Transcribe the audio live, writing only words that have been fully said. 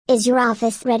Is your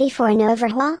office ready for an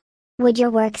overhaul? Would your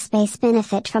workspace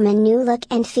benefit from a new look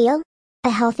and feel? A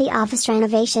healthy office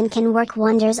renovation can work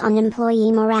wonders on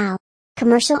employee morale.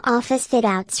 Commercial office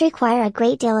fit-outs require a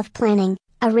great deal of planning,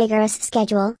 a rigorous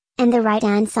schedule, and the right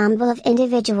ensemble of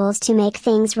individuals to make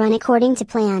things run according to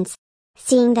plans.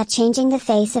 Seeing that changing the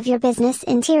face of your business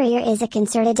interior is a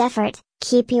concerted effort,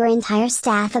 keep your entire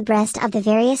staff abreast of the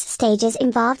various stages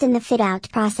involved in the fit-out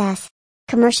process.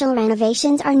 Commercial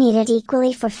renovations are needed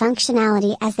equally for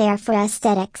functionality as they are for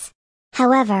aesthetics.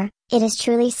 However, it is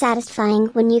truly satisfying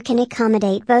when you can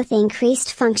accommodate both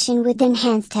increased function with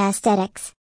enhanced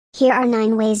aesthetics. Here are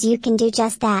 9 ways you can do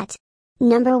just that.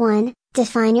 Number 1,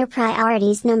 define your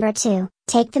priorities. Number 2,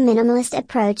 take the minimalist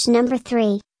approach. Number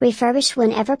 3, refurbish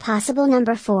whenever possible.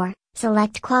 Number 4,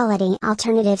 select quality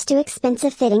alternatives to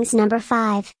expensive fittings. Number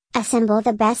 5, assemble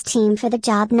the best team for the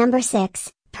job. Number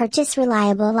 6, purchase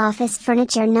reliable office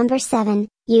furniture. Number 7,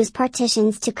 use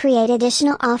partitions to create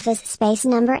additional office space.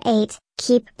 Number 8,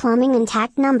 keep plumbing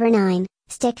intact. Number 9,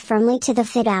 stick firmly to the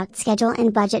fit-out schedule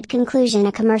and budget. Conclusion: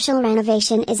 a commercial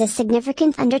renovation is a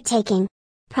significant undertaking.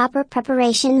 Proper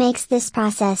preparation makes this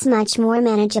process much more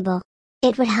manageable.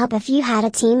 It would help if you had a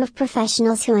team of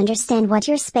professionals who understand what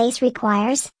your space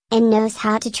requires, and knows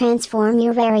how to transform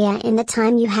your area in the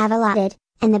time you have allotted,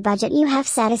 and the budget you have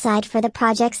set aside for the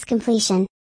project's completion.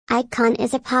 Icon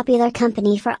is a popular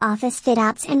company for office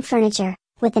fit-outs and furniture,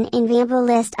 with an enviable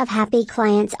list of happy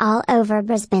clients all over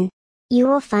Brisbane. You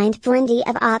will find plenty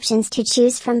of options to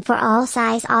choose from for all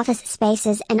size office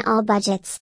spaces and all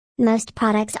budgets. Most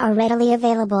products are readily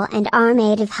available and are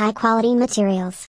made of high-quality materials.